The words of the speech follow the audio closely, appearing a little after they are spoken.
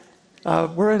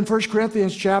We're in 1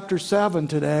 Corinthians chapter 7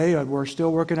 today. We're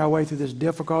still working our way through this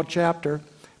difficult chapter,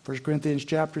 1 Corinthians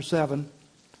chapter 7.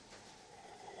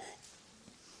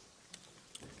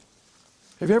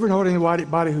 Have you ever known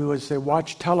anybody who, as they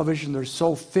watch television, they're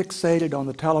so fixated on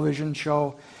the television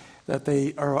show that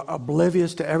they are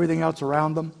oblivious to everything else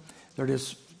around them? They're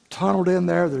just tunneled in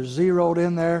there. They're zeroed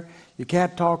in there. You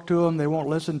can't talk to them. They won't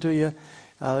listen to you.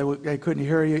 They couldn't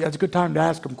hear you. It's a good time to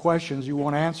ask them questions you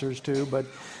want answers to, but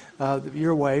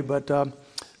your way. But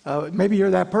maybe you're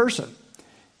that person,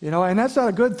 and that's not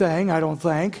a good thing, I don't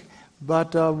think.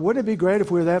 But wouldn't it be great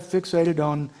if we were that fixated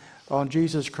on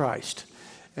Jesus Christ?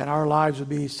 And our lives would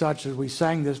be such, as we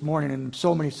sang this morning in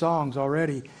so many songs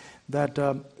already, that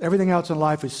everything else in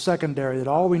life is secondary, that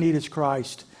all we need is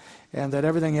Christ, and that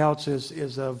everything else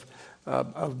is of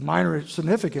minor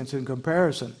significance in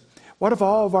comparison. What if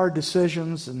all of our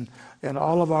decisions and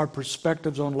all of our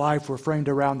perspectives on life were framed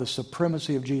around the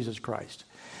supremacy of Jesus Christ?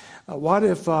 What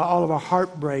if all of our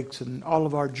heartbreaks and all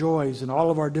of our joys and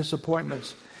all of our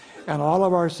disappointments and all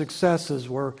of our successes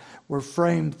were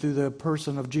framed through the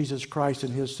person of Jesus Christ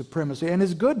and His supremacy and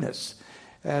His goodness,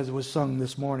 as was sung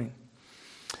this morning?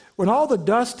 When all the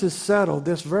dust is settled,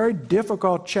 this very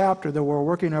difficult chapter that we're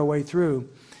working our way through,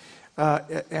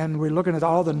 and we're looking at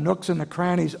all the nooks and the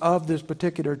crannies of this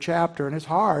particular chapter, and it's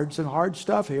hard, some hard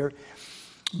stuff here.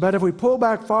 But if we pull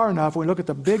back far enough, we look at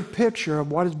the big picture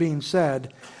of what is being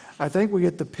said, I think we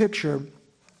get the picture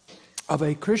of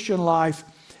a Christian life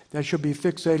that should be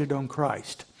fixated on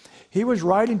Christ. He was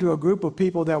writing to a group of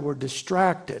people that were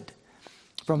distracted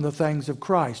from the things of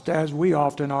Christ, as we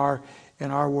often are in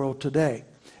our world today.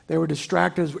 They were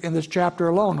distracted in this chapter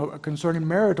alone concerning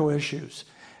marital issues.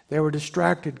 They were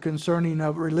distracted concerning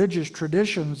religious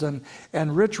traditions and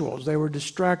rituals. They were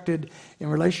distracted in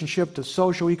relationship to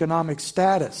social economic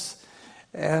status.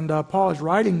 And Paul is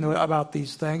writing about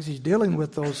these things. He's dealing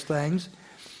with those things.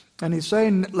 And he's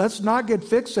saying, let's not get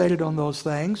fixated on those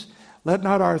things. Let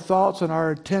not our thoughts and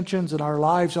our attentions and our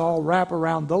lives all wrap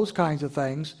around those kinds of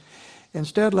things.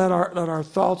 Instead, let our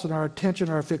thoughts and our attention,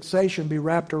 our fixation be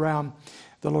wrapped around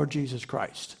the Lord Jesus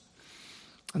Christ.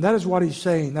 And that is what he's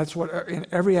saying. That's what, in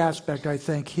every aspect, I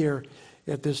think, here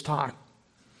at this time.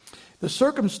 The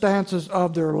circumstances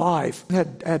of their life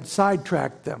had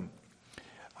sidetracked them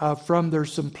from their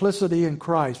simplicity in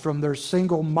Christ, from their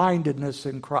single-mindedness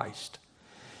in Christ.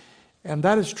 And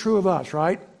that is true of us,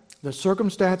 right? The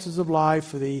circumstances of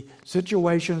life, the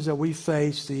situations that we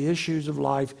face, the issues of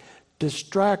life,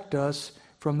 distract us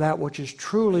from that which is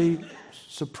truly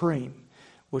supreme,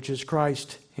 which is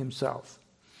Christ Himself.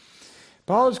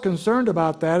 Paul is concerned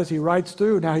about that as he writes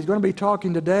through. Now, he's going to be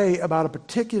talking today about a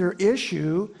particular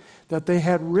issue that they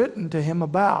had written to him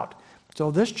about.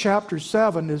 So this chapter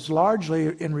 7 is largely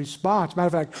in response.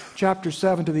 Matter of fact, chapter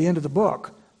 7 to the end of the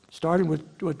book, starting with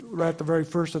right at the very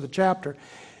first of the chapter,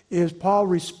 is Paul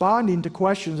responding to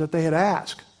questions that they had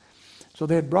asked. So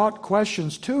they had brought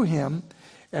questions to him,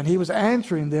 and he was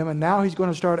answering them, and now he's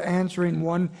going to start answering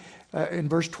one in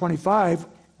verse 25,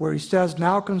 where he says,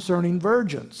 now concerning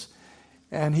virgins.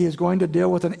 And he is going to deal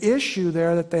with an issue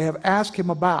there that they have asked him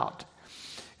about.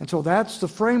 And so that's the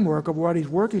framework of what he's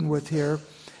working with here.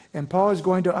 And Paul is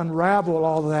going to unravel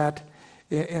all that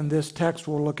in this text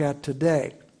we'll look at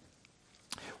today.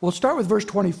 We'll start with verse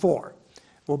 24.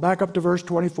 We'll back up to verse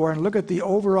 24 and look at the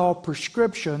overall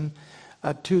prescription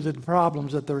to the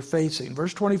problems that they're facing.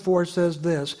 Verse 24 says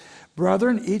this,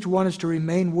 brethren, each one is to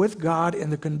remain with God in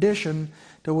the condition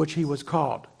to which he was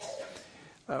called.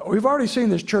 We've already seen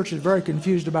this church is very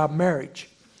confused about marriage.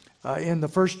 In the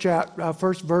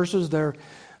first verses there,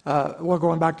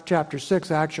 going back to chapter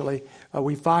 6 actually,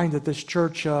 we find that this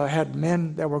church had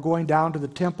men that were going down to the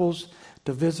temples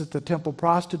to visit the temple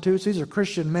prostitutes. These are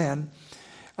Christian men.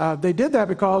 They did that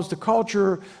because the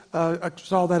culture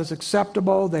saw that as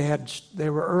acceptable. They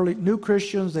were early new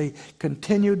Christians. They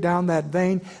continued down that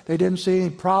vein. They didn't see any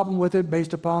problem with it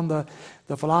based upon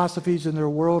the philosophies in their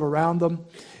world around them.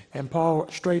 And Paul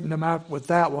straightened them out with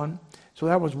that one. So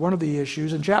that was one of the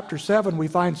issues. In chapter 7, we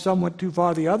find some went too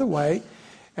far the other way.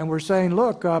 And we're saying,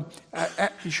 look,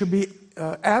 you should be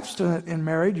abstinent in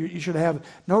marriage. You should have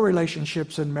no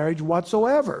relationships in marriage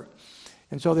whatsoever.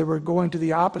 And so they were going to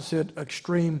the opposite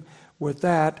extreme with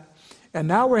that. And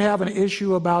now we're having an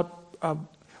issue about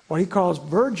what he calls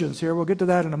virgins here. We'll get to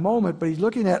that in a moment. But he's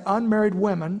looking at unmarried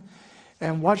women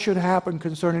and what should happen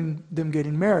concerning them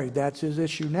getting married. That's his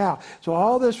issue now. So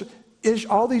all these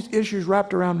issues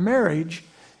wrapped around marriage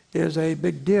is a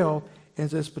big deal in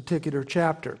this particular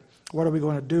chapter. What are we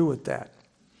going to do with that?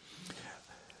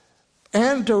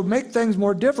 And to make things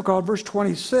more difficult, verse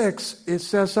 26, it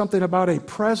says something about a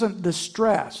present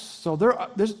distress. So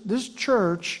this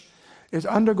church is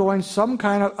undergoing some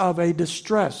kind of a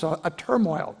distress, a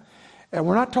turmoil. And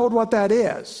we're not told what that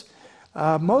is.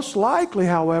 Most likely,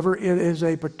 however, it is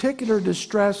a particular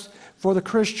distress for the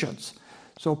Christians.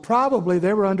 So probably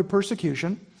they were under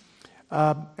persecution,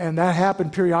 and that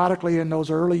happened periodically in those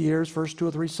early years, first 2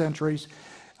 or 3 centuries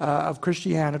of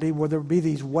Christianity, where there would be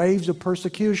these waves of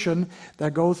persecution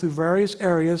that go through various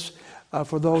areas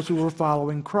for those who were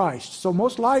following Christ. So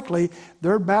most likely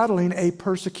they're battling a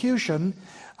persecution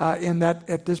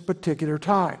at this particular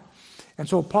time. And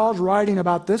so Paul's writing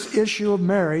about this issue of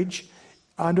marriage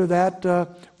under that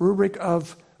rubric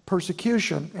of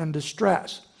persecution and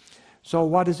distress. So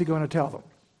what is he going to tell them?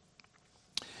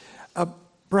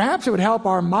 Perhaps it would help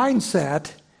our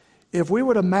mindset if we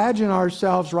would imagine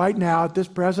ourselves right now at this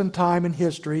present time in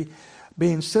history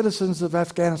being citizens of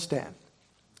Afghanistan.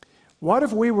 What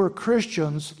if we were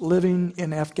Christians living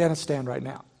in Afghanistan right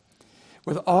now?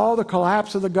 With all the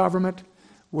collapse of the government,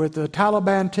 with the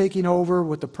Taliban taking over,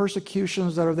 with the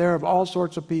persecutions that are there of all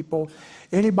sorts of people,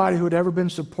 anybody who had ever been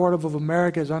supportive of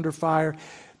America is under fire.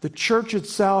 The church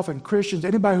itself and Christians,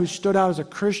 anybody who stood out as a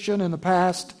Christian in the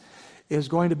past is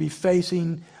going to be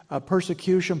facing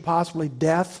persecution, possibly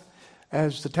death,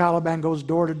 as the Taliban goes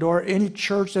door to door. Any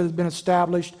church that has been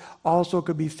established also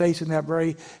could be facing that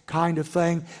very kind of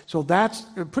thing. So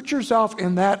put yourself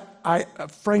in that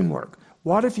framework.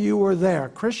 What if you were there,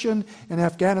 Christian in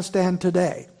Afghanistan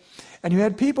today, and you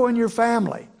had people in your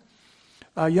family,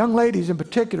 young ladies in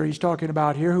particular he's talking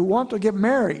about here, who want to get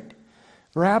married.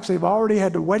 Perhaps they've already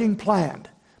had the wedding planned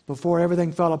before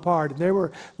everything fell apart, and they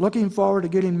were looking forward to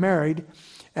getting married,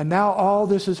 and now all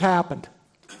this has happened.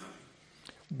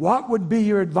 What would be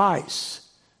your advice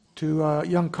to a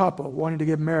young couple wanting to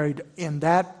get married in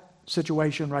that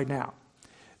situation right now?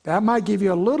 That might give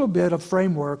you a little bit of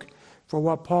framework for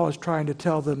what Paul is trying to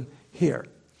tell them here.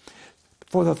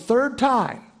 For the third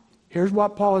time, here's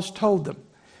what Paul has told them.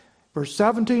 Verse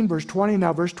 17, verse 20,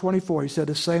 now verse 24, he said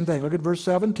the same thing. Look at verse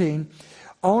 17.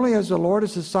 Only as the Lord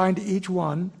has assigned to each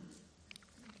one,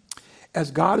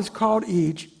 as God has called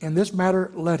each, in this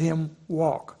matter let him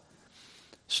walk.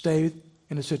 Stay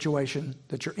in the situation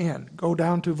that you're in. Go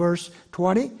down to verse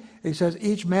 20. He says,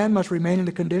 each man must remain in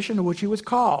the condition in which he was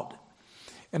called.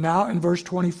 And now in verse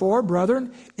 24,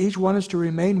 brethren, each one is to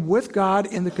remain with God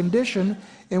in the condition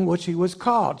in which he was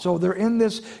called. So they're in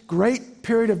this great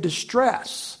period of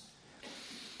distress.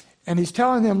 And he's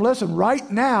telling them, listen, right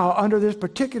now, under this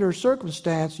particular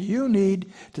circumstance, you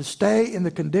need to stay in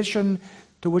the condition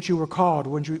to which you were called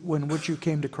when which you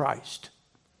came to Christ.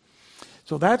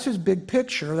 So that's his big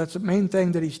picture. That's the main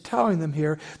thing that he's telling them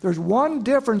here. There's one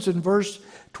difference in verse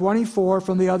 24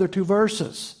 from the other 2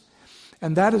 verses.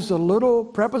 And that is the little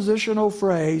prepositional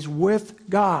phrase, with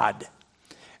God.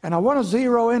 And I want to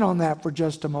zero in on that for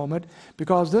just a moment,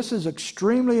 because this is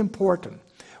extremely important.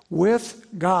 With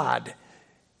God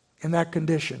in that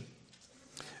condition.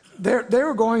 They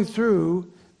were going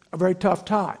through a very tough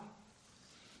time.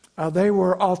 They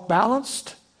were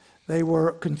off-balanced. They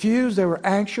were confused. They were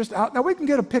anxious. Now we can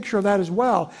get a picture of that as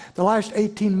well. The last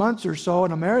 18 months or so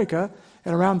in America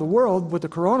and around the world with the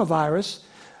coronavirus,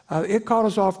 it caught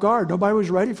us off guard. Nobody was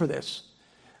ready for this.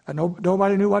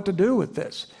 Nobody knew what to do with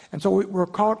this. And so we're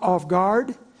caught off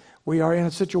guard. We are in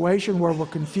a situation where we're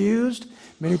confused.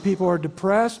 Many people are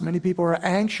depressed. Many people are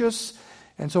anxious.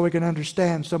 And so we can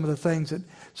understand some of the things that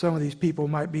some of these people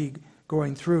might be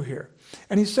going through here.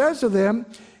 And he says to them,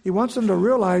 he wants them to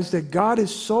realize that God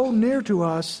is so near to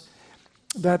us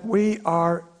that we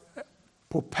are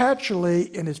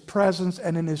perpetually in his presence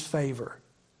and in his favor.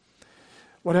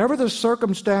 Whatever the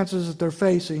circumstances that they're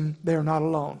facing, they are not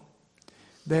alone.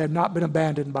 They have not been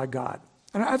abandoned by God.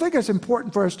 And I think it's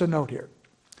important for us to note here.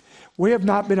 We have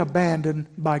not been abandoned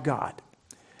by God.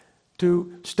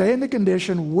 To stay in the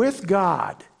condition with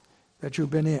God that you've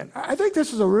been in. I think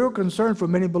this is a real concern for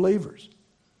many believers.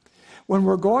 When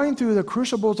we're going through the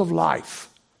crucibles of life,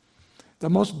 the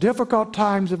most difficult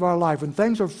times of our life, when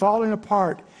things are falling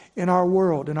apart in our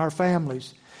world, in our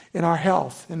families, in our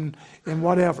health, in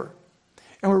whatever,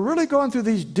 and we're really going through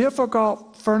these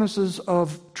difficult furnaces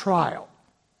of trial,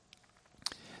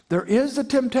 there is the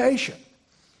temptation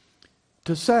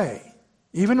to say,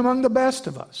 even among the best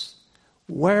of us,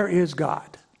 where is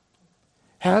God?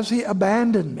 Has he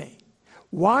abandoned me?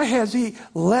 Why has he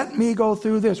let me go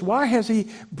through this? Why has he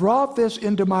brought this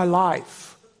into my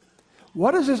life?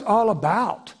 What is this all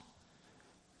about?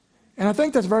 And I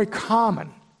think that's very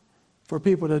common for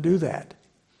people to do that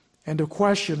and to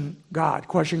question God,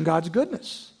 question God's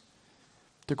goodness,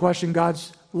 to question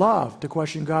God's love, to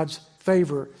question God's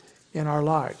favor in our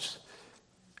lives.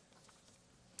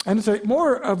 And it's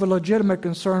more of a legitimate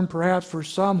concern perhaps for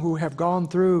some who have gone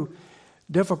through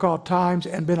difficult times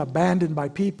and been abandoned by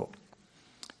people,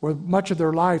 where much of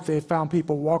their life they have found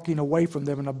people walking away from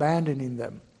them and abandoning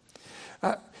them.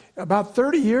 About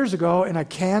 30 years ago in a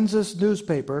Kansas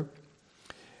newspaper,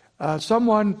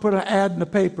 someone put an ad in the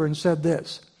paper and said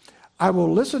this: "I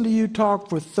will listen to you talk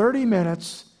for 30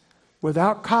 minutes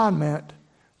without comment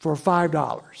for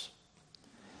 $5.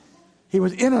 He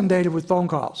was inundated with phone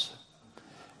calls.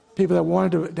 People that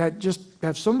wanted to just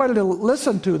have somebody to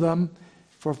listen to them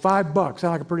for $5. Sounded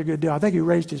like a pretty good deal. I think he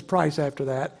raised his price after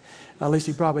that. At least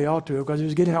he probably ought to, because he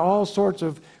was getting all sorts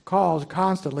of calls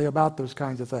constantly about those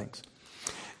kinds of things.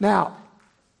 Now,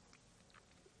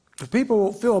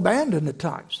 people feel abandoned at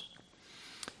times.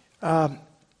 And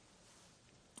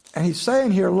he's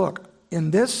saying here, look,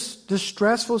 in this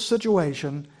distressful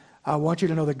situation, I want you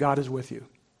to know that God is with you.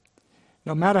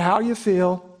 No matter how you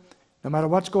feel, no matter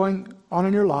what's going on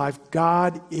in your life,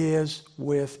 God is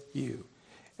with you.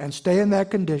 And stay in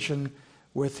that condition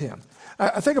with Him.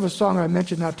 I think of a song I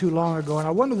mentioned not too long ago, and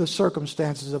I wonder the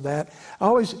circumstances of that. I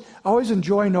always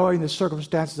enjoy knowing the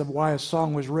circumstances of why a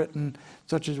song was written,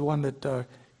 such as one that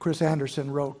Chris Anderson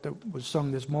wrote that was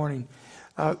sung this morning.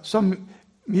 Some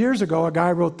years ago, a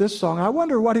guy wrote this song. I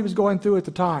wonder what he was going through at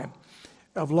the time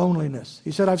of loneliness.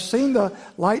 He said, "I've seen the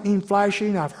lightning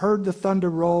flashing, I've heard the thunder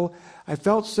roll, I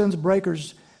felt sin's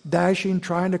breakers dashing,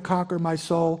 trying to conquer my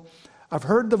soul. I've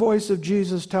heard the voice of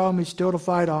Jesus telling me still to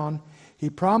fight on. He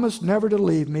promised never to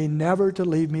leave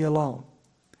me alone.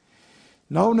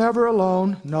 No, never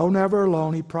alone, no, never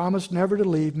alone. He promised never to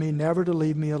leave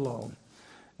me alone.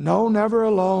 No, never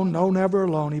alone, no, never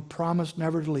alone. He promised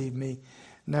never to leave me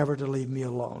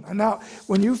alone." And now,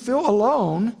 when you feel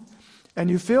alone, and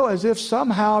you feel as if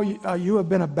somehow you have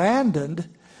been abandoned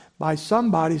by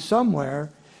somebody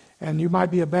somewhere, and you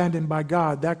might be abandoned by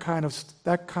God, that kind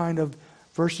of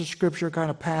verse of Scripture,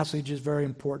 kind of passage is very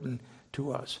important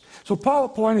to us. So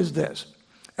Paul's point is this: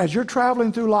 as you're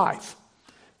traveling through life,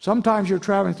 sometimes you're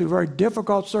traveling through very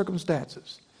difficult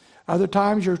circumstances. Other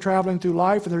times you're traveling through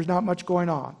life and there's not much going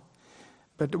on.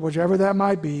 But whichever that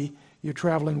might be, you're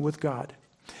traveling with God.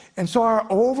 And so our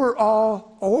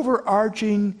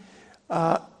overarching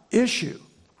issue,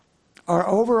 our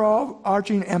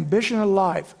overarching ambition of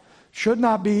life should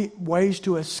not be ways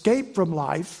to escape from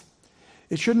life.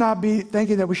 It should not be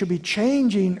thinking that we should be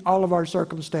changing all of our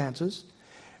circumstances.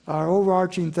 Our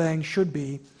overarching thing should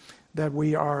be that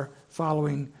we are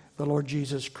following the Lord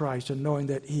Jesus Christ and knowing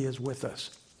that He is with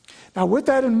us. Now, with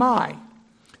that in mind,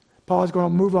 Paul is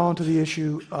going to move on to the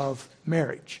issue of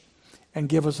marriage and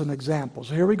give us an example.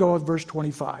 So here we go with verse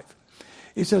 25.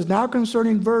 He says, "Now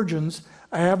concerning virgins,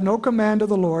 I have no command of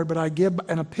the Lord, but I give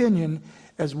an opinion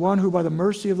as one who by the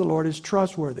mercy of the Lord is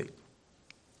trustworthy."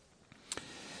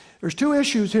 There's two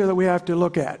issues here that we have to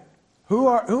look at.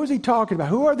 Who is he talking about?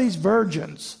 Who are these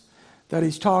virgins that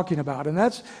he's talking about? And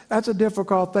that's a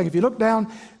difficult thing. If you look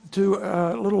down to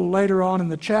a little later on in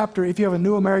the chapter, if you have a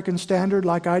New American Standard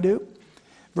like I do,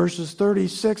 verses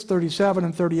 36, 37,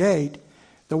 and 38,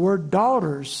 the word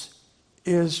daughters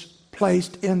is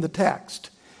placed in the text,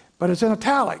 but it's in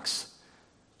italics.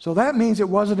 So that means it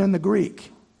wasn't in the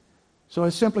Greek. So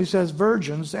it simply says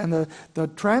virgins, and the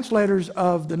translators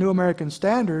of the New American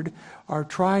Standard are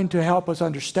trying to help us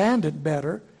understand it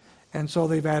better, and so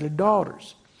they've added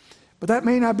daughters. But that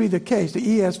may not be the case. The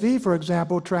ESV, for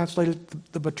example, translated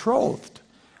the betrothed,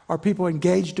 or people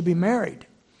engaged to be married.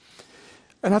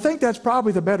 And I think that's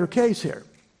probably the better case here.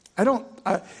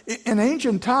 In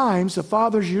ancient times, the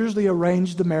fathers usually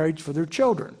arranged the marriage for their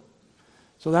children.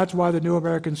 So that's why the New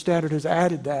American Standard has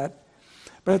added that.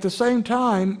 But at the same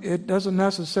time, it doesn't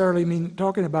necessarily mean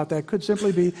talking about that. It could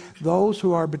simply be those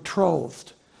who are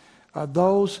betrothed,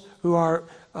 those who are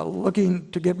looking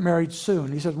to get married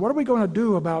soon. He says, what are we going to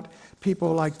do about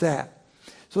people like that?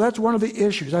 So that's one of the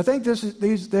issues. I think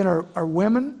these then are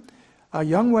women,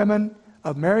 young women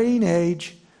of marrying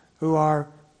age who are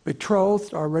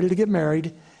betrothed, are ready to get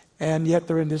married, and yet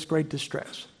they're in this great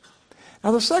distress. Now,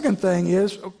 the second thing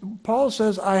is, Paul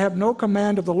says, I have no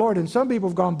command of the Lord. And some people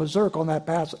have gone berserk on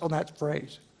that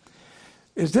phrase.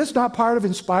 Is this not part of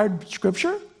inspired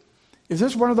Scripture? Is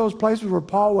this one of those places where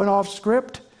Paul went off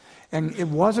script and it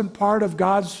wasn't part of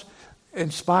God's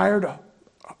inspired,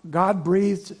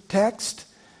 God-breathed text?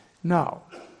 No.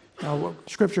 Now,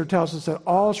 Scripture tells us that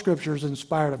all Scripture is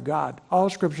inspired of God.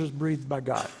 All Scripture is breathed by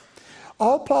God.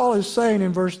 All Paul is saying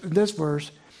in this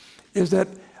verse is that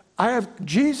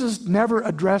Jesus never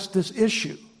addressed this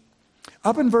issue.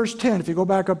 Up in verse 10, if you go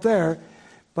back up there,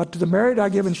 But to the married I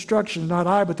give instructions, not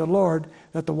I, but the Lord,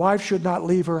 that the wife should not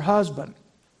leave her husband.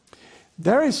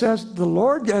 There he says the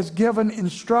Lord has given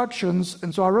instructions,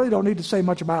 and so I really don't need to say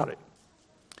much about it.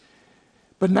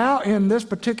 But now in this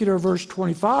particular verse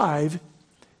 25,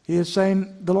 he is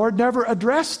saying the Lord never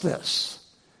addressed this.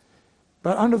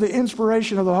 But under the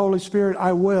inspiration of the Holy Spirit,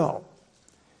 I will.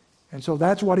 And so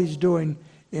that's what he's doing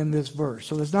in this verse.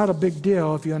 So it's not a big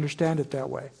deal if you understand it that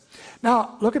way.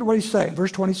 Now, look at what he's saying,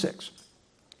 verse 26.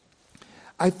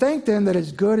 I think then that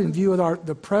it's good in view of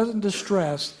the present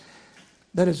distress,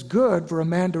 that it's good for a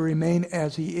man to remain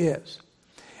as he is.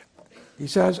 He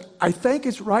says, I think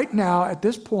it's right now, at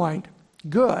this point,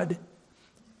 good,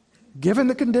 given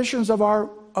the conditions of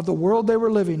the world they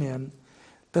were living in,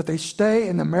 that they stay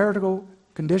in the marital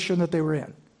condition that they were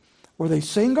in. Were they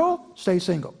single? Stay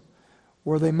single.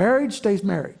 Were they married? Stay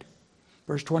married.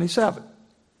 Verse 27.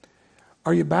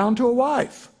 Are you bound to a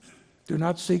wife? Do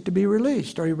not seek to be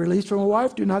released. Are you released from a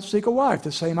wife? Do not seek a wife.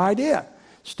 The same idea.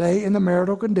 Stay in the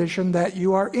marital condition that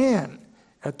you are in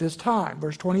at this time.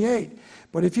 Verse 28.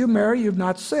 But if you marry, you've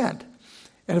not sinned.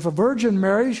 And if a virgin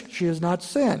marries, she has not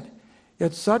sinned.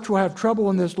 Yet such will have trouble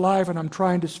in this life, and I'm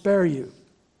trying to spare you.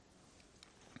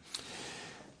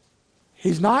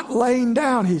 He's not laying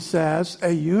down, he says,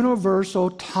 a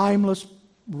universal, timeless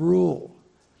rule.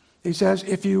 He says,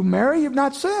 if you marry, you've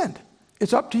not sinned.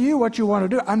 It's up to you what you want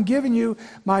to do. I'm giving you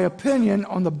my opinion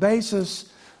on the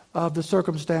basis of the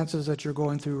circumstances that you're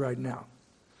going through right now.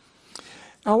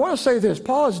 Now, I want to say this.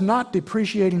 Paul is not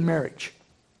depreciating marriage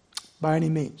by any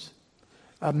means.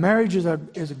 Marriage is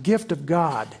a gift of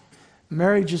God.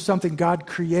 Marriage is something God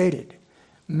created.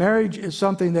 Marriage is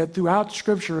something that throughout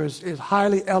Scripture is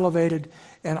highly elevated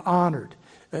and honored.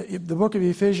 The book of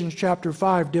Ephesians chapter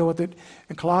 5 deal with it,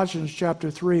 and Colossians chapter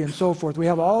 3 and so forth. We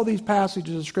have all these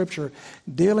passages of Scripture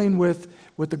dealing with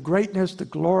the greatness, the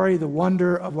glory, the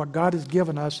wonder of what God has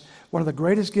given us, one of the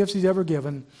greatest gifts he's ever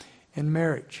given in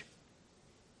marriage.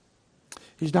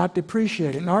 He's not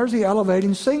depreciating, nor is he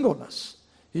elevating singleness.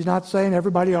 He's not saying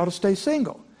everybody ought to stay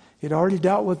single. He'd already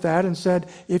dealt with that and said,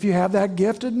 if you have that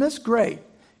giftedness, great.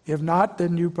 If not,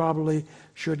 then you probably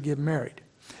should get married.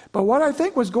 But what I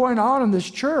think was going on in this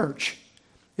church,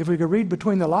 if we could read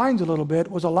between the lines a little bit,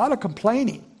 was a lot of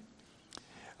complaining.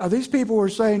 These people were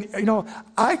saying,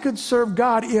 I could serve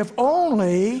God if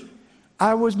only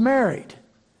I was married.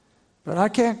 But I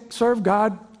can't serve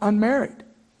God unmarried.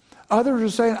 Others are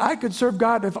saying, I could serve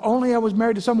God if only I was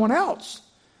married to someone else.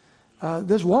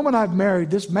 This woman I've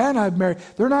married, this man I've married,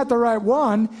 they're not the right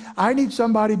one. I need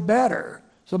somebody better,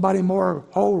 somebody more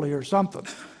holy or something.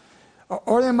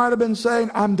 Or they might have been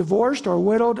saying, I'm divorced or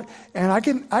widowed, and I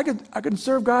can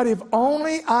serve God if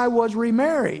only I was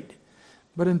remarried.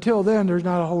 But until then, there's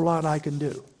not a whole lot I can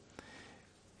do.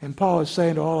 And Paul is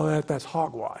saying to all of that, that's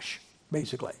hogwash,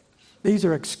 basically. These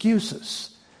are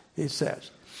excuses, he says.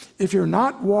 If you're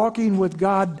not walking with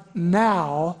God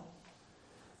now,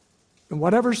 in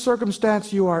whatever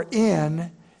circumstance you are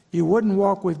in, you wouldn't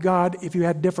walk with God if you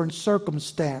had different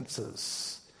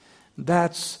circumstances.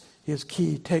 That's his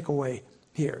key takeaway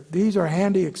here. These are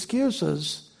handy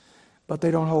excuses, but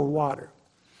they don't hold water.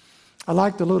 I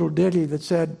like the little ditty that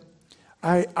said,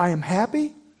 I am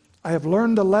happy, I have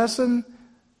learned the lesson,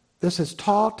 this has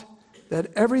taught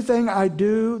that everything I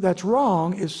do that's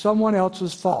wrong is someone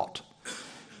else's fault.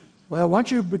 Well, once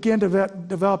you begin to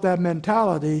develop that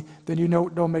mentality, then you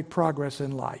don't make progress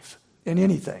in life, in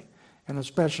anything, and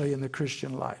especially in the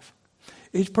Christian life.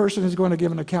 Each person is going to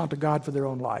give an account to God for their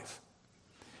own life.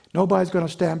 Nobody's going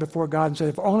to stand before God and say,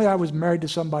 if only I was married to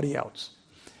somebody else.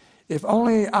 If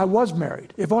only I was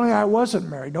married. If only I wasn't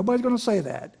married. Nobody's going to say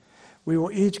that. We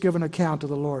will each give an account to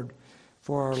the Lord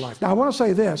for our life. Now, I want to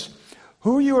say this.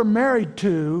 Who you are married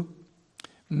to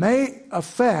may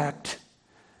affect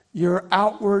your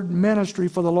outward ministry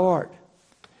for the Lord.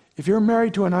 If you're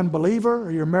married to an unbeliever,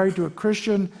 or you're married to a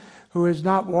Christian who is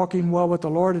not walking well with the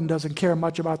Lord and doesn't care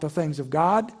much about the things of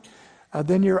God,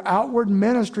 then your outward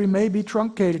ministry may be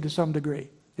truncated to some degree.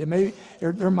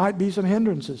 There might be some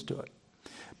hindrances to it.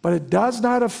 But it does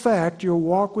not affect your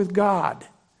walk with God.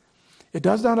 It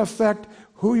does not affect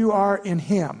who you are in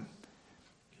Him.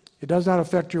 It does not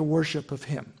affect your worship of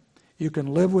Him. You can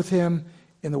live with Him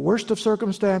in the worst of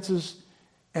circumstances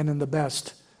and in the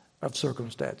best of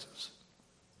circumstances.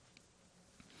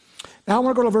 Now I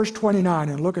want to go to verse 29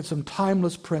 and look at some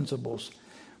timeless principles.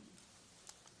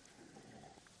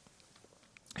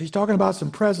 He's talking about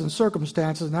some present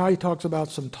circumstances. Now he talks about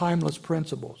some timeless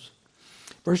principles.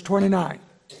 Verse 29.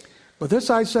 But this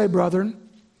I say, brethren,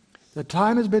 the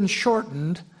time has been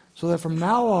shortened, so that from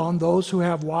now on those who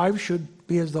have wives should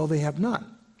be as though they have none.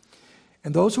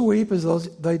 And those who weep as though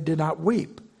they did not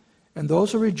weep. And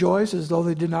those who rejoice as though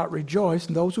they did not rejoice.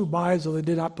 And those who buy as though they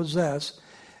did not possess.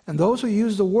 And those who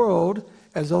use the world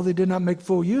as though they did not make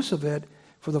full use of it.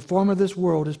 For the form of this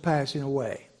world is passing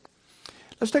away.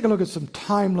 Let's take a look at some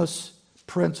timeless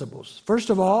principles. First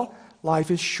of all, life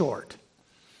is short.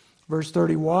 Verse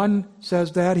 31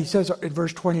 says that. He says in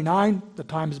verse 29, the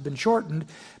time has been shortened.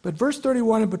 But verse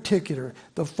 31 in particular,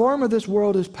 the form of this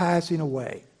world is passing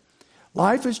away.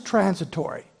 Life is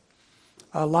transitory.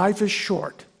 Life is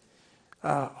short.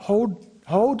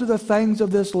 Hold to the things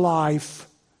of this life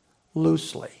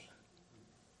loosely.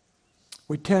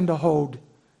 We tend to hold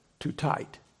too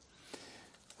tight.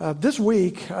 This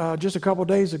week, just a couple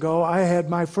days ago, I had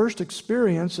my first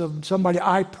experience of somebody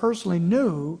I personally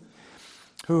knew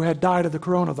who had died of the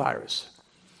coronavirus.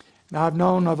 Now, I've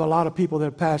known of a lot of people that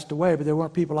have passed away, but they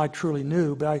weren't people I truly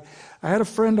knew. But I had a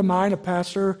friend of mine, a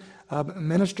pastor, a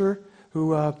minister,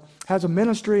 who has a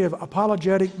ministry of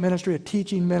apologetic ministry, a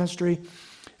teaching ministry.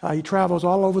 He travels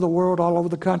all over the world, all over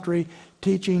the country,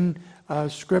 teaching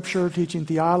Scripture, teaching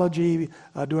theology,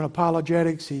 doing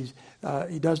apologetics. He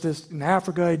does this in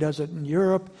Africa. He does it in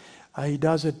Europe. He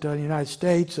does it in the United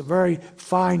States. A very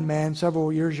fine man,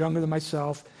 several years younger than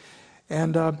myself.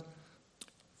 And on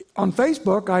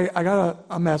Facebook, I got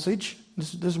a message.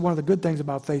 This is one of the good things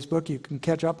about Facebook. You can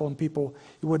catch up on people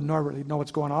you wouldn't normally know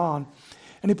what's going on.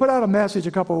 And he put out a message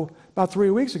about 3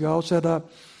 weeks ago, said,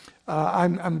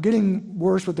 I'm getting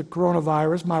worse with the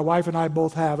coronavirus. My wife and I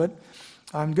both have it.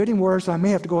 I'm getting worse. I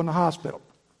may have to go in the hospital.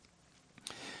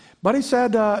 But he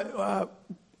said,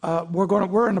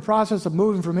 we're in the process of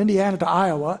moving from Indiana to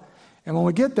Iowa. And when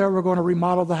we get there, we're going to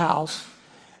remodel the house.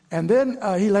 And then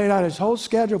he laid out his whole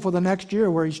schedule for the next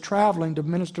year where he's traveling to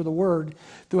minister the word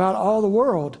throughout all the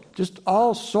world. Just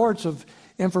all sorts of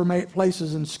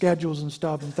places and schedules and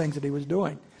stuff and things that he was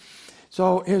doing.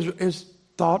 So his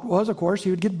thought was, of course,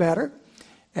 he would get better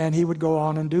and he would go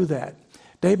on and do that.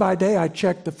 Day by day, I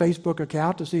checked the Facebook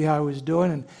account to see how he was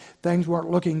doing, and things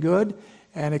weren't looking good,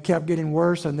 and it kept getting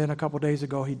worse, and then a couple days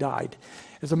ago, he died.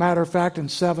 As a matter of fact, in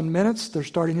 7 minutes, they're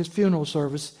starting his funeral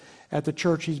service at the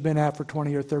church he's been at for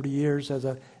 20 or 30 years as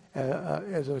a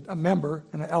member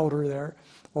and an elder there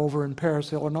over in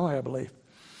Paris, Illinois, I believe.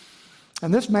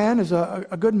 And this man is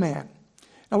a good man.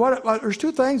 Now, there's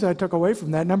two things I took away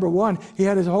from that. Number one, he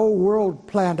had his whole world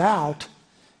planned out,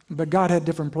 but God had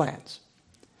different plans.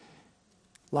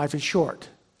 Life is short.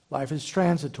 Life is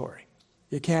transitory.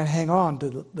 You can't hang on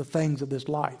to the things of this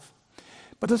life.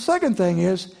 But the second thing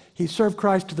is, he served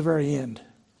Christ to the very end.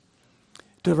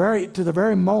 To the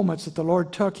very moments that the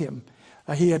Lord took him,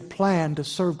 he had planned to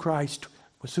serve Christ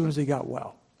as soon as he got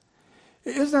well.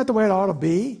 Isn't that the way it ought to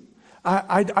be?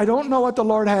 I don't know what the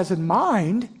Lord has in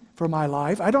mind for my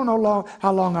life. I don't know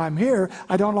how long I'm here.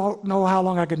 I don't know how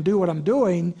long I can do what I'm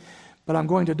doing, but I'm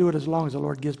going to do it as long as the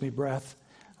Lord gives me breath,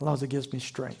 as long as it gives me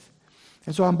strength.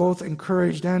 And so I'm both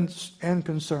encouraged and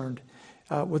concerned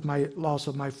with my loss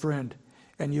of my friend,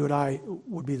 and you and I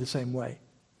would be the same way.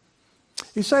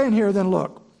 He's saying here, then,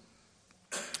 look,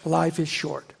 life is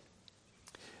short.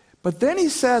 But then he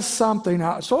says something.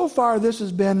 Now, so far this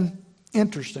has been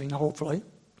interesting, hopefully.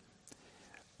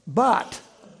 But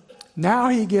now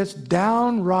he gets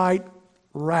downright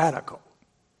radical.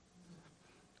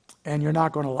 And you're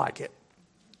not going to like it.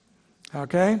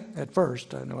 Okay? At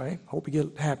first, anyway. Hope you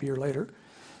get happier later.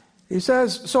 He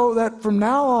says, so that from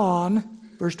now on,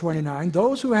 verse 29,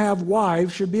 those who have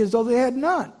wives should be as though they had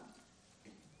none.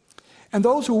 And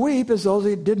those who weep as though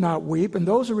they did not weep, and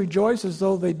those who rejoice as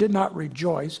though they did not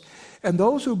rejoice, and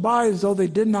those who buy as though they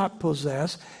did not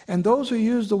possess, and those who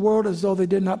use the world as though they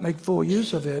did not make full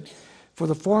use of it, for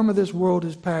the form of this world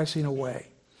is passing away.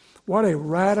 What a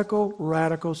radical,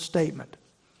 radical statement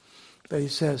that he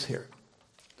says here.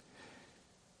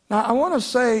 Now, I want to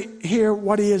say here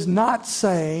what he is not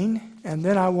saying, and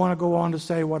then I want to go on to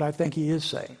say what I think he is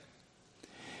saying.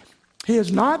 He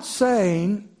is not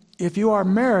saying, if you are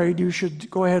married, you should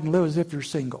go ahead and live as if you're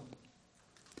single.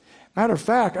 Matter of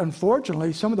fact,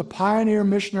 unfortunately, some of the pioneer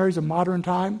missionaries of modern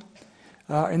time,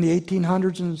 in the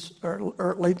 1800s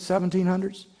and late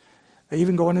 1700s,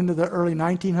 even going into the early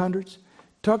 1900s,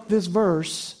 took this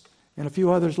verse and a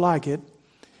few others like it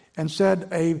and said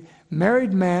a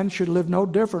married man should live no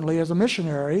differently as a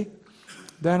missionary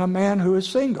than a man who is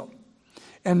single.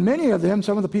 And many of them,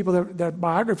 some of the people that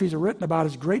biographies are written about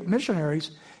as great missionaries,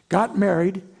 got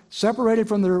married, separated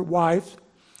from their wife.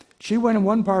 She went in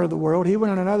one part of the world, he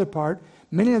went in another part.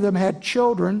 Many of them had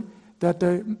children that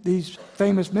these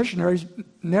famous missionaries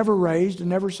never raised and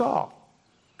never saw,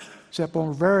 except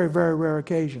on very, very rare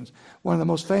occasions. One of the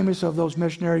most famous of those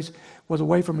missionaries was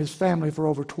away from his family for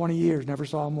over 20 years, never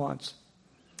saw him once.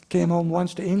 Came home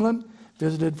once to England,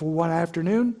 visited for one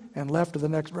afternoon, and left for the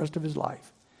next rest of his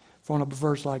life for a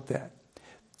verse like that.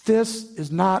 This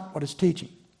is not what it's teaching.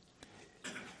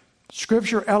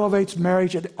 Scripture elevates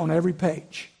marriage on every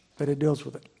page that it deals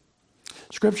with it.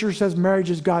 Scripture says marriage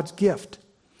is God's gift.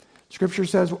 Scripture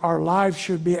says our lives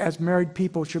should be, as married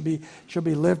people, should be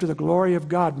lived to the glory of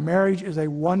God. Marriage is a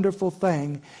wonderful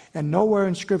thing, and nowhere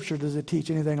in Scripture does it teach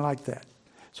anything like that.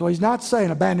 So he's not saying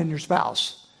abandon your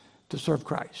spouse to serve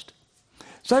Christ.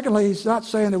 Secondly, he's not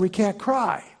saying that we can't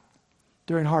cry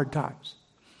during hard times.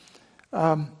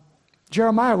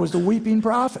 Jeremiah was the weeping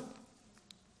prophet.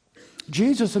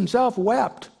 Jesus himself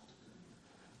wept.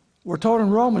 We're told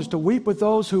in Romans to weep with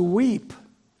those who weep.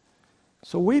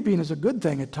 So weeping is a good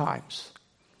thing at times.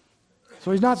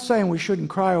 So he's not saying we shouldn't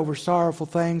cry over sorrowful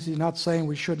things. He's not saying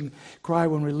we shouldn't cry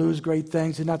when we lose great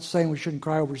things. He's not saying we shouldn't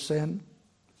cry over sin.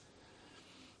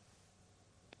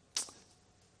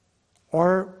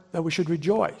 Or that we should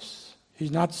rejoice.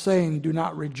 He's not saying do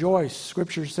not rejoice.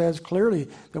 Scripture says clearly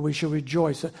that we should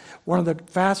rejoice. One of the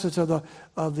facets of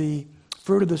the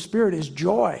fruit of the Spirit is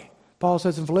joy. Paul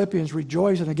says in Philippians,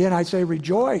 rejoice. And again, I say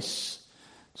rejoice.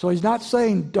 So he's not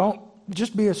saying don't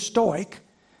just be a stoic.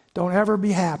 Don't ever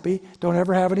be happy. Don't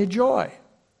ever have any joy.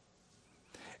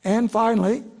 And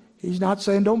finally, he's not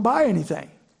saying don't buy anything.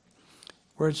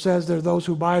 Where it says there are those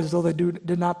who buy as though they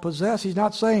did not possess. He's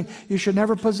not saying you should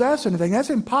never possess anything. That's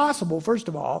impossible, first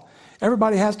of all.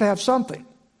 Everybody has to have something.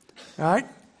 All right?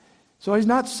 So he's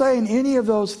not saying any of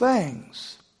those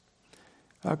things.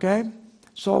 Okay?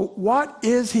 So what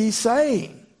is he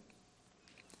saying?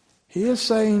 He is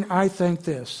saying, I think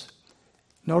this.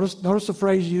 Notice the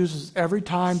phrase he uses every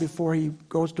time before he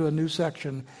goes to a new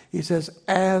section. He says,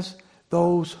 as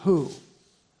those who.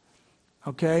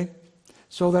 Okay?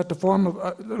 So that the form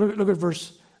of, look at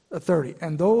verse 30.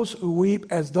 And those who weep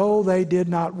as though they did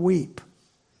not weep.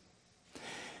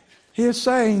 He is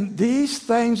saying these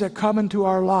things that come into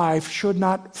our life should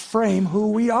not frame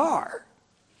who we are.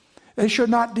 They should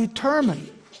not determine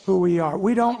who we are.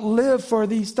 We don't live for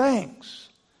these things.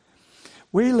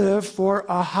 We live for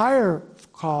a higher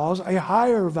cause, a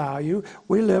higher value.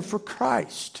 We live for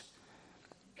Christ.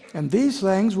 And these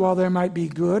things, while they might be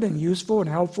good and useful and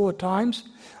helpful at times,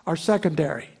 are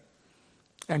secondary.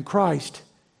 And Christ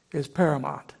is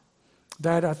paramount.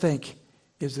 That, I think,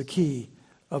 is the key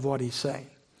of what he's saying.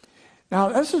 Now,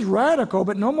 this is radical,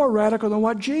 but no more radical than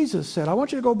what Jesus said. I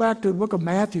want you to go back to the book of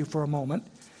Matthew for a moment.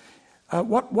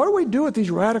 What do we do with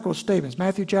these radical statements?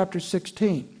 Matthew chapter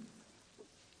 16.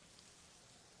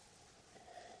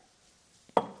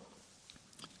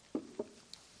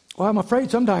 Well, I'm afraid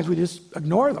sometimes we just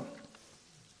ignore them.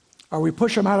 Or we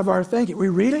push them out of our thinking. We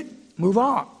read it, move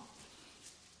on.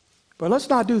 But let's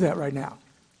not do that right now.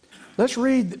 Let's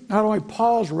read not only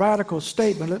Paul's radical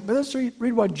statement, but let's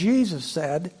read what Jesus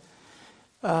said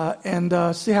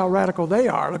and see how radical they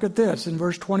are. Look at this in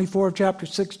verse 24 of chapter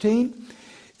 16.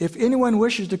 If anyone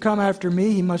wishes to come after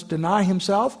me, he must deny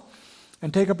himself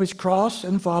and take up his cross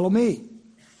and follow me.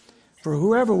 For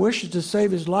whoever wishes to save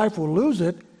his life will lose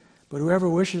it, but whoever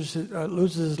wishes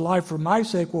loses his life for my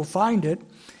sake will find it.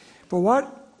 For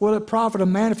what will it profit a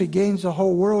man if he gains the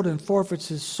whole world and forfeits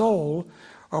his soul?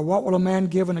 Or what will a man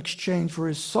give in exchange for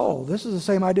his soul? This is the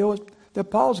same idea that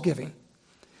Paul's giving.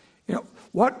 You know,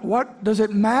 what does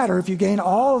it matter if you gain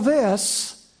all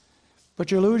this, but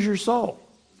you lose your soul?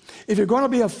 If you're going to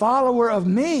be a follower of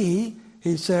me,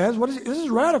 he says, this is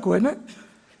radical, isn't it?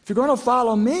 If you're going to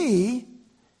follow me,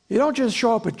 you don't just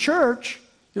show up at church.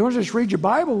 You don't just read your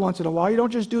Bible once in a while. You don't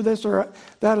just do this or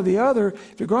that or the other.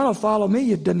 If you're going to follow me,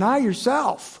 you deny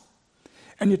yourself.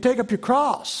 And you take up your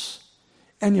cross.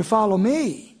 And you follow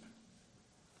me.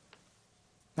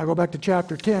 Now go back to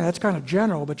chapter 10. That's kind of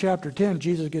general, but chapter 10,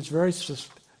 Jesus gets very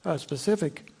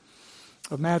specific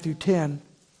of Matthew 10.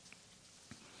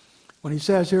 When he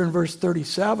says here in verse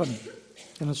 37,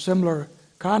 in a similar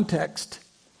context,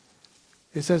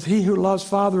 it says, he who loves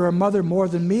father or mother more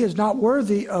than me is not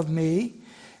worthy of me.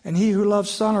 And he who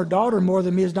loves son or daughter more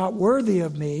than me is not worthy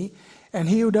of me. And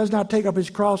he who does not take up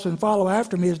his cross and follow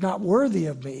after me is not worthy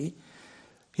of me.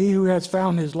 He who has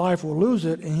found his life will lose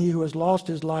it, and he who has lost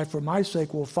his life for my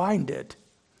sake will find it.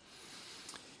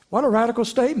 What a radical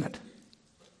statement.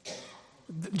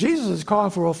 Jesus is calling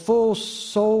for a full,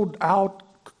 sold-out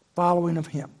following of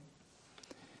him.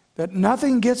 That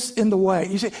nothing gets in the way.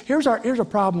 You see, here's a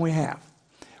problem we have.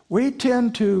 We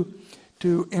tend to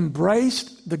embrace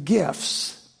the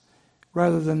gifts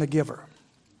rather than the giver.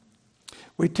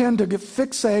 We tend to get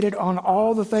fixated on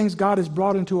all the things God has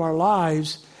brought into our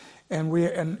lives, and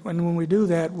when we do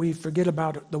that, we forget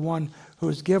about the one who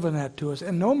has given that to us.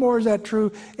 And no more is that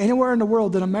true anywhere in the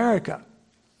world than America.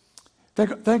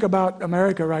 Think about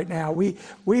America right now. We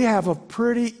have a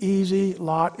pretty easy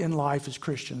lot in life as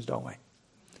Christians, don't we?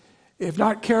 If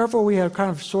not careful, we have kind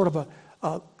of sort of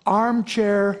a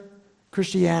armchair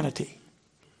Christianity.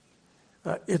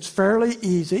 It's fairly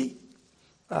easy,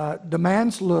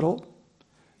 demands little,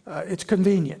 it's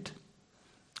convenient.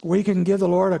 We can give the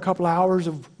Lord a couple hours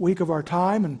a week of our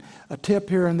time and a tip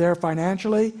here and there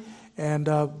financially, and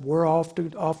we're off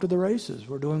to the races.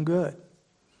 We're doing good.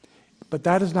 But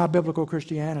that is not biblical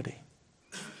Christianity.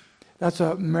 That's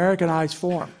an Americanized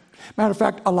form. Matter of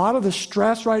fact, a lot of the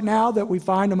stress right now that we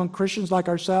find among Christians like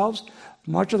ourselves,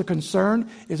 much of the concern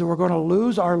is that we're going to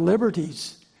lose our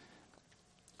liberties.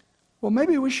 Well,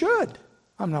 maybe we should.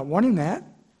 I'm not wanting that.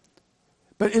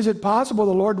 But is it possible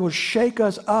the Lord will shake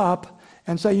us up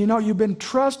and say, you've been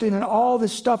trusting in all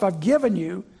this stuff I've given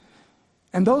you,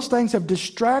 and those things have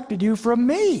distracted you from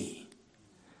me?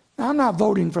 Now, I'm not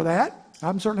voting for that.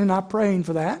 I'm certainly not praying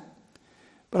for that.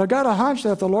 But I got a hunch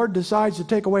that if the Lord decides to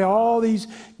take away all these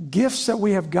gifts that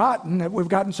we have gotten, that we've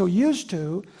gotten so used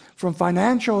to, from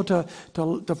financial to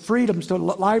freedoms to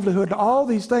livelihood, to all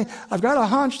these things, I've got a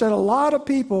hunch that a lot of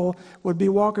people would be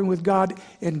walking with God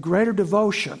in greater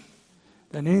devotion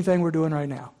than anything we're doing right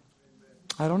now.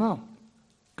 I don't know.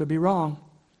 Could be wrong.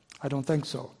 I don't think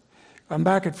so. I'm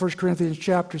back at 1 Corinthians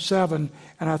chapter 7,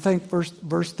 and I think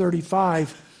verse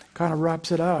 35 kind of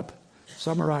wraps it up,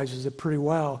 summarizes it pretty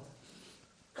well.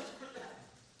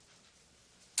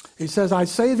 He says, I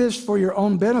say this for your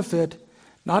own benefit,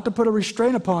 not to put a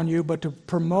restraint upon you, but to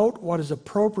promote what is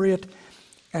appropriate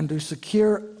and to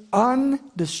secure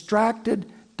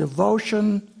undistracted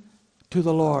devotion to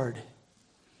the Lord.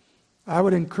 I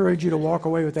would encourage you to walk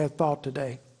away with that thought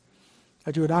today.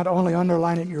 That you would not only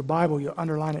underline it in your Bible, you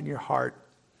underline it in your heart.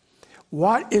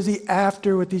 What is he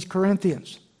after with these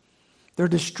Corinthians? They're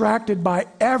distracted by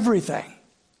everything.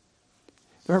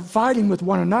 They're fighting with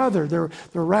one another. They're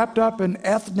wrapped up in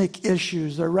ethnic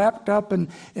issues. They're wrapped up in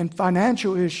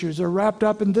financial issues. They're wrapped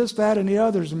up in this, that, and the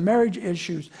others, marriage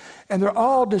issues. And they're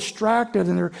all distracted,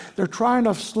 and they're trying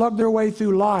to slug their way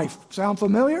through life. Sound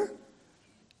familiar?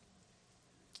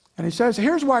 And he says,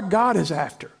 here's what God is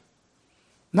after.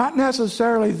 Not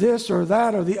necessarily this or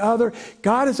that or the other.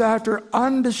 God is after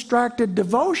undistracted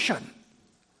devotion.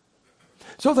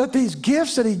 So that these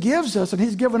gifts that he gives us, and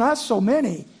he's given us so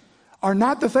many, are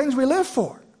not the things we live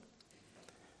for.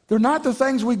 They're not the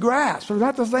things we grasp. They're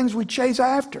not the things we chase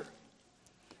after.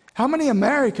 How many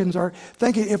Americans are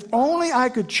thinking, if only I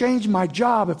could change my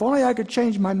job, if only I could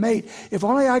change my mate, if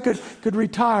only I could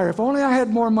retire, if only I had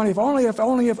more money, if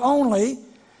only,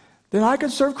 then I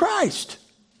could serve Christ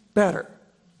better.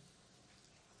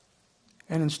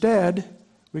 And instead,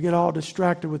 we get all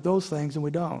distracted with those things and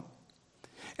we don't.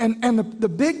 And the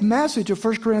big message of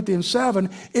 1 Corinthians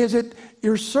 7 is that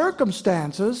your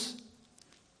circumstances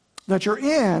that you're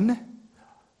in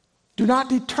do not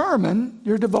determine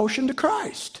your devotion to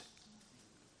Christ.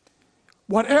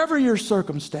 Whatever your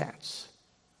circumstance,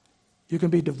 you can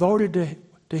be devoted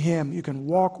to him. You can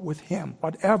walk with him,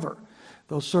 whatever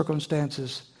those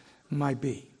circumstances might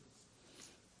be.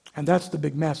 And that's the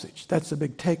big message. That's the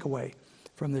big takeaway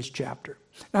from this chapter.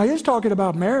 Now, he is talking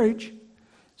about marriage.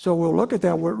 So we'll look at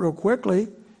that real quickly.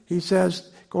 He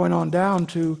says, going on down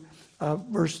to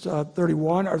verse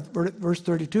 31 or verse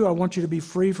 32, I want you to be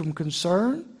free from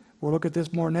concern. We'll look at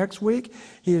this more next week.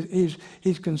 He's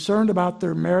concerned about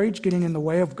their marriage getting in the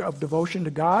way of devotion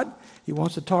to God. He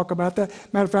wants to talk about that.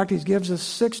 Matter of fact, he gives us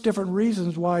 6 different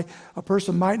reasons why a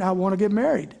person might not want to get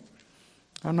married.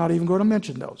 I'm not even going to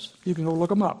mention those. You can go look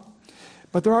them up.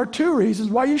 But there are 2 reasons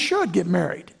why you should get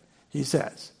married, he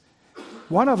says.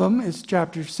 One of them is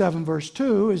chapter 7, verse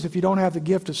 2, is if you don't have the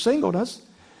gift of singleness,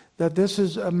 that this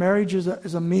is marriage is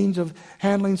a means of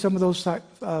handling some of those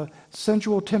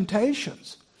sensual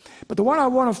temptations. But the one I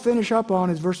want to finish up on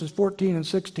is verses 14 and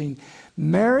 16.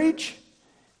 Marriage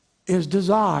is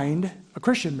designed, a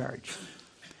Christian marriage,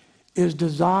 is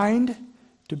designed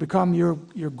to become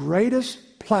your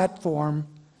greatest platform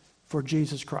for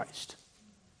Jesus Christ,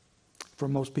 for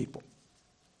most people.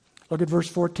 Look at verse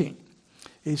 14.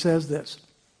 He says this,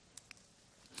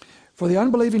 for the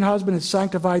unbelieving husband is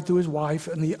sanctified through his wife,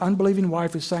 and the unbelieving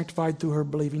wife is sanctified through her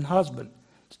believing husband.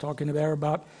 It's talking there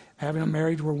about having a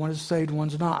marriage where one is saved,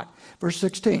 one's not. Verse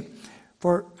 16,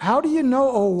 for how do you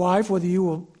know, O wife, whether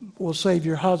you will save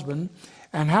your husband?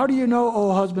 And how do you know,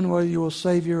 O husband, whether you will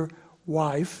save your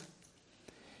wife?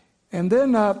 And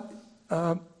then, I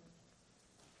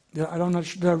don't know,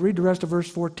 should I read the rest of verse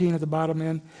 14 at the bottom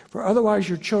end? For otherwise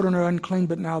your children are unclean,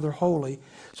 but now they're holy.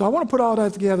 So I want to put all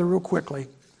that together real quickly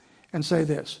and say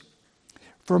this.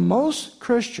 For most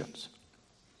Christians,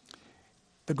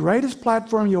 The greatest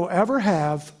platform you'll ever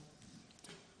have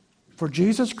for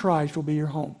Jesus Christ will be your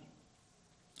home.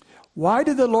 Why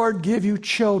did the Lord give you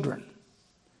children?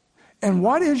 And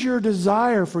what is your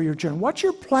desire for your children? What's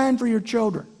your plan for your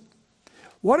children?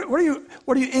 What are you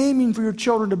aiming for your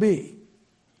children to be?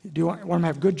 Do you want them to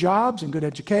have good jobs and good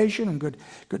education and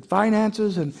good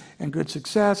finances and good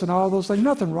success and all those things?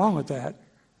 Nothing wrong with that.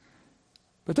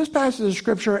 But this passage of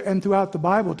Scripture and throughout the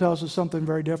Bible tells us something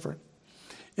very different.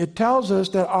 It tells us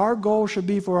that our goal should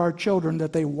be for our children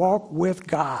that they walk with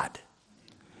God.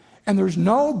 And there's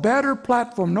no better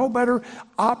platform, no better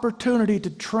opportunity to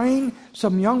train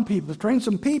some young people, to train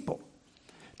some people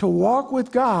to walk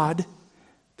with God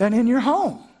than in your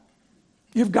home.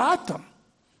 You've got them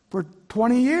for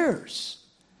 20 years.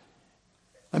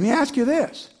 Let me ask you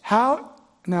this.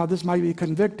 Now this might be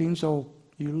convicting, so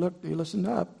you listen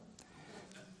up.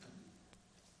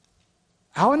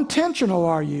 How intentional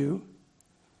are you,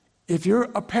 if you're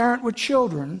a parent with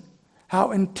children,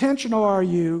 how intentional are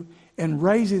you in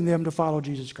raising them to follow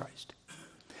Jesus Christ?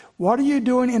 What are you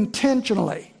doing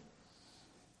intentionally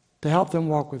to help them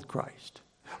walk with Christ?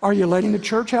 Are you letting the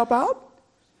church help out?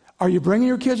 Are you bringing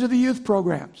your kids to the youth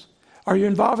programs? Are you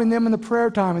involving them in the prayer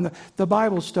time and the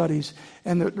Bible studies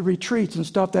and the retreats and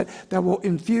stuff that will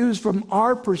infuse from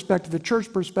our perspective, the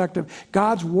church perspective,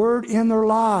 God's Word in their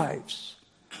lives?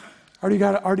 Or do you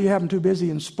have them too busy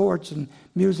in sports and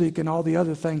music and all the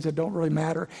other things that don't really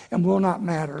matter and will not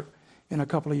matter in a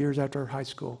couple of years after high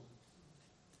school?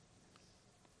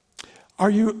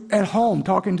 Are you at home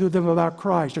talking to them about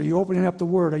Christ? Are you opening up the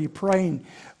Word? Are you praying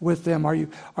with them? Are you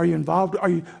involved?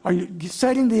 Are you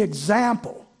setting the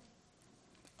example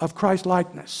of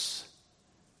Christ-likeness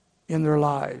in their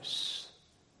lives?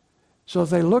 So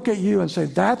if they look at you and say,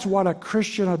 that's what a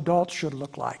Christian adult should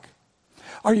look like.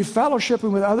 Are you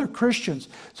fellowshipping with other Christians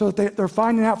so that they're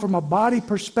finding out from a body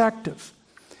perspective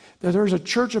that there's a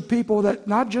church of people that,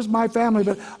 not just my family,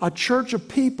 but a church of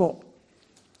people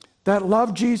that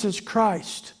love Jesus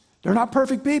Christ? They're not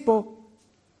perfect people.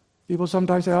 People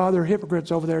sometimes say, oh, they're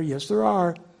hypocrites over there. Yes, there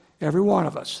are. Every one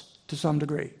of us to some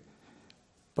degree.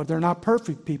 But they're not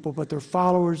perfect people, but they're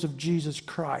followers of Jesus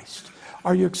Christ.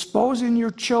 Are you exposing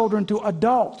your children to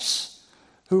adults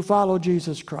who follow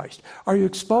Jesus Christ? Are you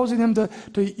exposing them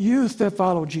to youth that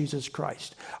follow Jesus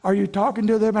Christ? Are you talking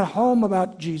to them at home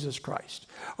about Jesus Christ?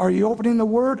 Are you opening the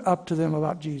Word up to them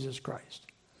about Jesus Christ?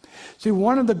 See,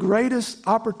 one of the greatest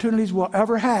opportunities we'll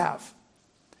ever have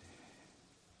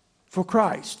for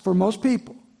Christ, for most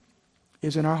people,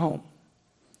 is in our home.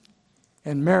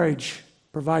 And marriage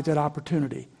provides that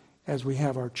opportunity as we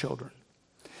have our children.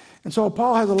 And so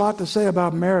Paul has a lot to say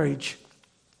about marriage.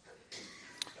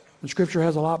 And Scripture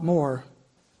has a lot more.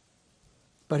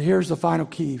 But here's the final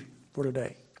key for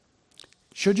today.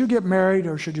 Should you get married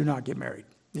or should you not get married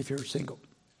if you're single?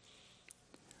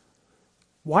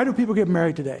 Why do people get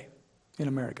married today in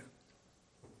America?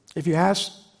 If you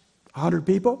ask 100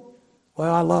 people,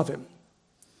 well, I love him.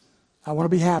 I want to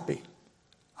be happy.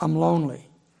 I'm lonely.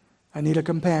 I need a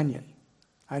companion.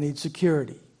 I need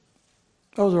security.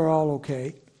 Those are all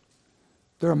okay.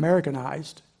 They're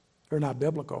Americanized. They're not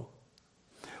biblical.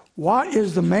 What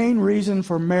is the main reason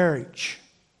for marriage,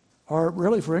 or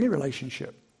really for any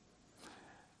relationship?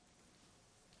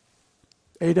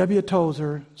 A.W.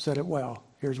 Tozer said it well.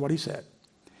 Here's what he said.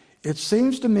 It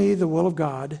seems to me the will of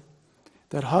God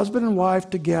that husband and wife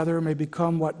together may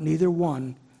become what neither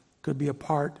one could be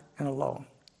apart and alone.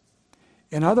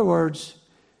 In other words,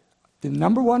 the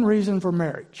number one reason for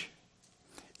marriage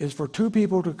is for two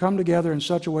people to come together in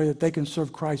such a way that they can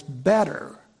serve Christ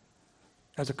better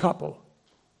as a couple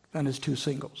than as two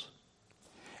singles.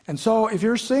 And so if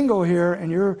you're single here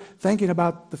and you're thinking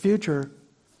about the future,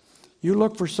 you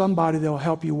look for somebody that will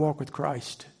help you walk with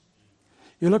Christ.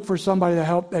 You look for somebody to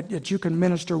help that you can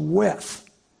minister with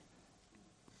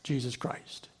Jesus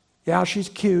Christ. Yeah, she's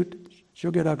cute.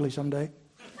 She'll get ugly someday.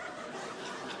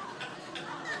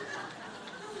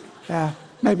 Yeah,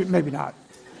 maybe not.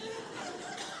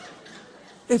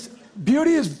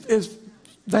 Beauty is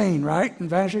vain, right? And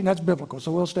vanishing, that's biblical,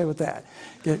 so we'll stay with that.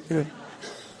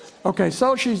 Okay,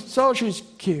 so she's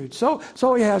cute. So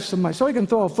he has some money. So he can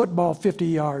throw a football 50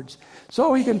 yards.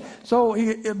 So he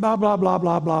blah blah blah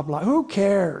blah blah blah. Who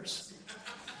cares?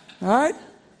 All right?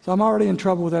 So I'm already in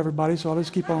trouble with everybody, so I'll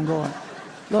just keep on going.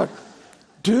 Look,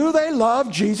 do they love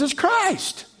Jesus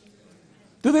Christ?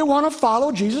 Do they want to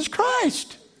follow Jesus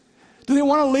Christ? Do they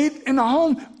want to lead in the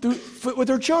home with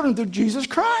their children through Jesus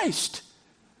Christ?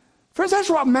 Friends, that's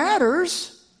what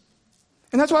matters.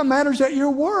 And that's what matters at your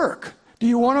work. Do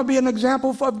you want to be an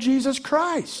example of Jesus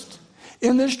Christ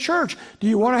in this church? Do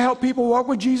you want to help people walk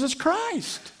with Jesus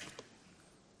Christ?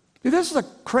 This is a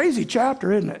crazy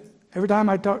chapter, isn't it? Every time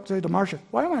I say to Marcia,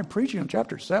 why am I preaching on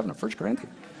chapter 7 of 1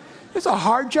 Corinthians? It's a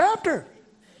hard chapter,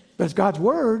 but it's God's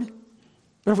Word.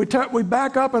 But if we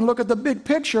back up and look at the big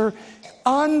picture,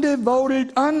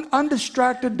 undivided,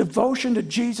 undistracted devotion to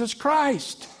Jesus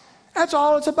Christ. That's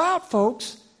all it's about,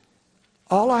 folks.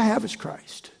 All I have is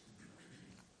Christ.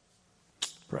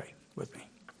 Pray with me.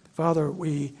 Father,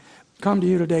 we come to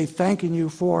you today thanking you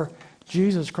for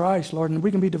Jesus Christ, Lord, and we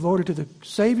can be devoted to the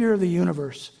Savior of the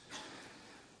universe.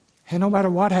 And no matter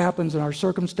what happens in our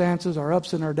circumstances, our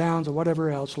ups and our downs, or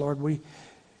whatever else, Lord, we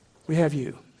have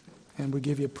you. And we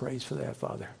give you praise for that,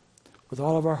 Father, with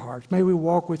all of our hearts. May we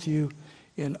walk with you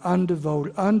in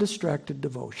undistracted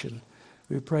devotion.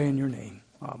 We pray in your name.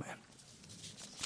 Amen.